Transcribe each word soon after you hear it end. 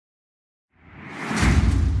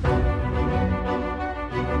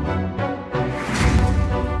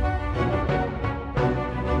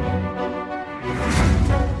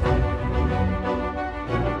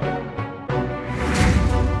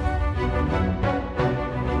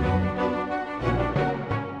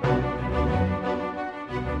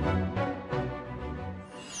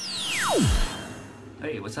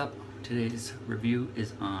What's up? Today's review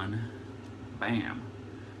is on BAM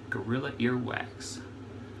Gorilla EarWax.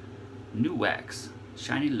 New wax,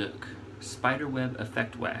 shiny look, spiderweb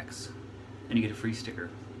effect wax, and you get a free sticker.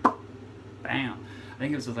 Bam! I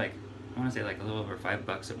think it was like, I want to say like a little over $5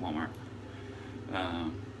 at Walmart.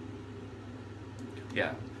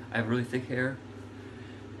 Yeah, I have really thick hair,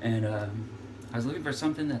 and I was looking for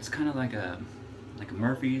something that's kind of like a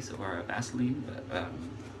Murphy's or a Vaseline,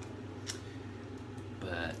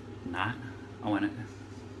 but not. I want it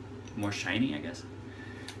more shiny, I guess.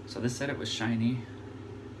 So this said it was shiny,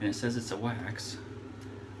 and it says it's a wax.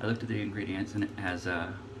 I looked at the ingredients, and it has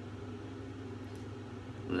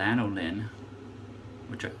lanolin,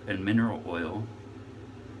 and mineral oil.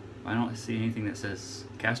 I don't see anything that says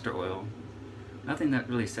castor oil. Nothing that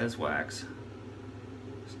really says wax.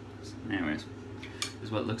 Anyways, this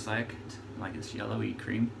is what it looks like. It's like this yellowy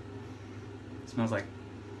cream. It smells like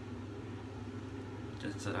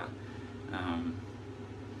just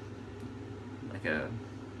like a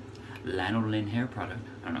lanolin hair product.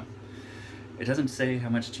 I don't know. It doesn't say how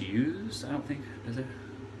much to use, I don't think, does it?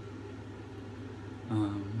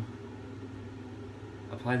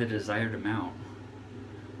 Apply the desired amount.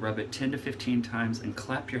 Rub it 10 to 15 times and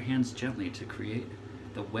clap your hands gently to create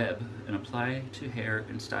the web and apply to hair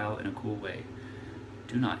and style in a cool way.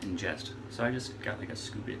 Do not ingest. So I just got like a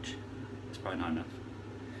scoopage. It's probably not enough.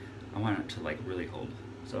 I want it to like really hold.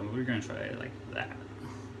 So we're gonna try it like that.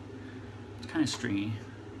 It's kind of stringy.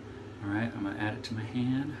 All right, I'm gonna add it to my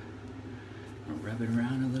hand. I'm gonna rub it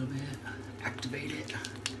around a little bit. Activate it.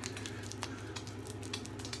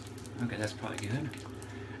 Okay, that's probably good.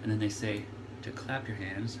 And then they say to clap your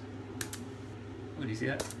hands. Oh, do you see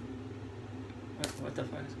that? What the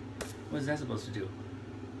fuck? What is that supposed to do?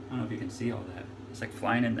 I don't know if you can see all that. It's like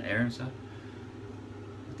flying in the air and stuff.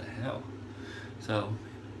 What the hell? So,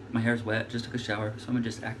 my hair's wet, just took a shower, so I'm gonna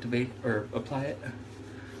just activate or apply it.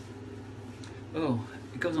 Oh,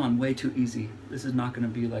 it goes on way too easy. This is not gonna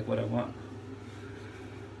be like what I want.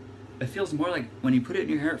 It feels more like, when you put it in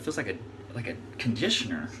your hair, it feels like a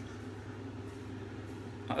conditioner.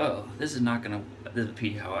 Oh, this is not gonna be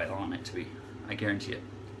how I want it to be. I guarantee it.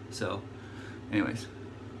 So, anyways.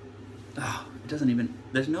 Oh, it doesn't even,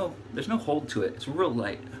 there's no hold to it. It's real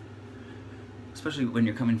light. Especially when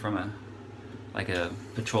you're coming from a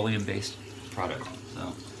petroleum-based product.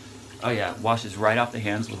 So, oh yeah, washes right off the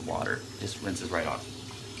hands with water. Just rinses right off.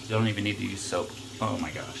 You don't even need to use soap. Oh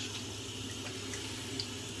my gosh.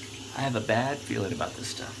 I have a bad feeling about this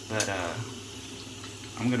stuff, but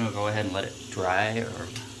I'm gonna go ahead and let it dry or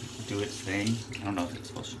do its thing. I don't know if it's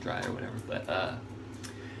supposed to dry or whatever, but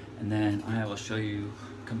and then I will show you,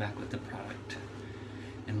 come back with the product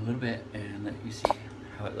in a little bit and let you see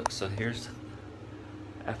how it looks. So here's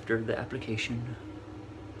after the application.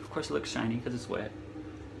 Of course it looks shiny because it's wet,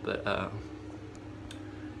 but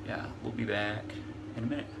yeah, we'll be back in a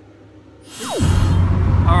minute.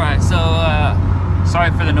 Alright, so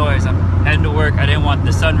sorry for the noise. I'm heading to work. I didn't want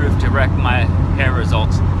the sunroof to wreck my hair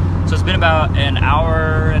results. So it's been about an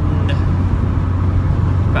hour and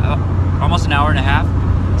almost an hour and a half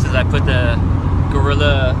since I put the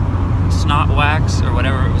Gorilla snot wax or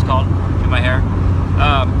whatever it was called in my hair.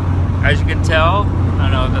 As you can tell, I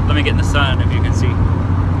don't know, let me get in the sun if you can see.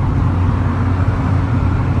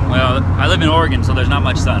 Well, I live in Oregon, so there's not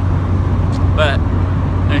much sun. But,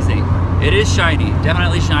 let me see. It is shiny,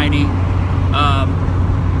 definitely shiny.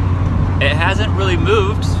 It hasn't really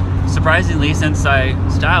moved, surprisingly, since I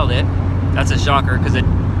styled it. That's a shocker, because it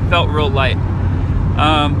felt real light.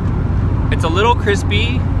 It's a little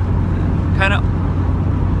crispy, kind of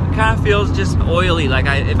feels just oily, like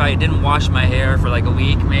if I didn't wash my hair for like a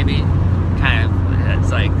week, maybe. Kind of,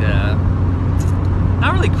 it's like,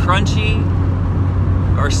 not really crunchy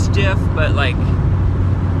or stiff, but like,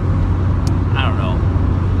 I don't know.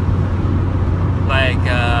 Like,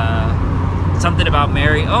 something about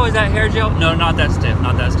Mary. Oh, is that hair gel? No, not that stiff,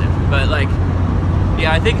 not that stiff. But like,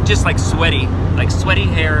 yeah, I think just like sweaty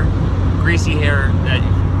hair, greasy hair that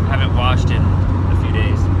you haven't washed in a few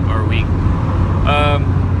days or a week.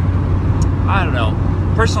 I don't know.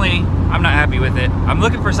 Personally, I'm not happy with it. I'm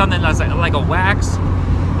looking for something that's like a wax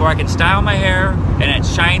where I can style my hair and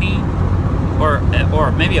it's shiny, or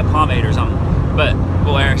maybe a pomade or something. But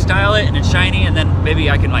where I style it and it's shiny, and then maybe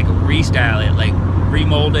I can like restyle it, like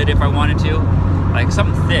remold it if I wanted to, like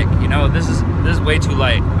something thick. You know, this is way too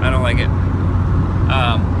light. I don't like it.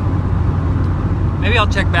 Maybe I'll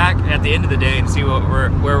check back at the end of the day and see where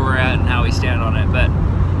we're at and how we stand on it. But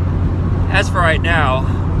as for right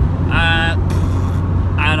now,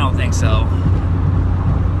 I don't think so.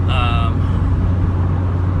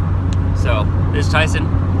 So, this is Tyson.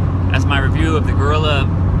 That's my review of the Gorilla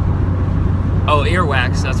Oh,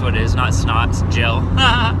 EarWax, that's what it is, not snot, it's gel.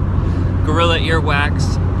 Gorilla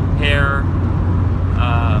EarWax, hair,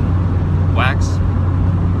 wax.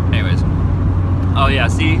 Anyways. Oh yeah,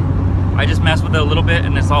 see? I just messed with it a little bit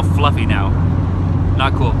and it's all fluffy now.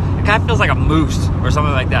 Not cool. It kind of feels like a mousse or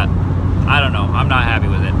something like that. I don't know, I'm not happy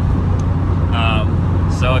with it.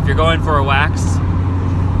 So if you're going for a wax,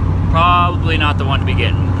 probably not the one to be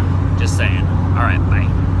getting. Just saying. Alright, bye.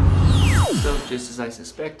 So just as I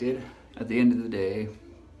suspected, at the end of the day,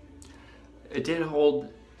 it did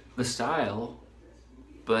hold the style,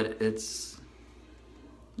 but it's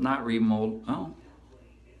not remold. Oh,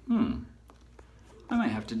 I might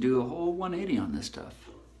have to do a whole 180 on this stuff.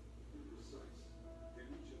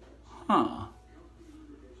 Huh.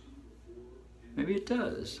 Maybe it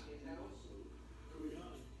does.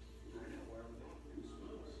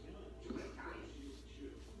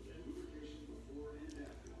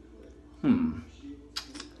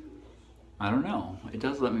 I don't know. It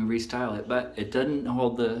does let me restyle it, but it doesn't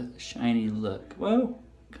hold the shiny look. Well,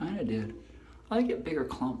 kind of did. I like it bigger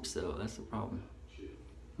clumps though, that's the problem.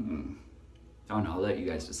 Oh no, I'll let you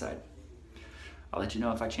guys decide. I'll let you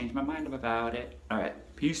know if I change my mind about it. All right,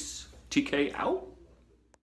 peace. TK out.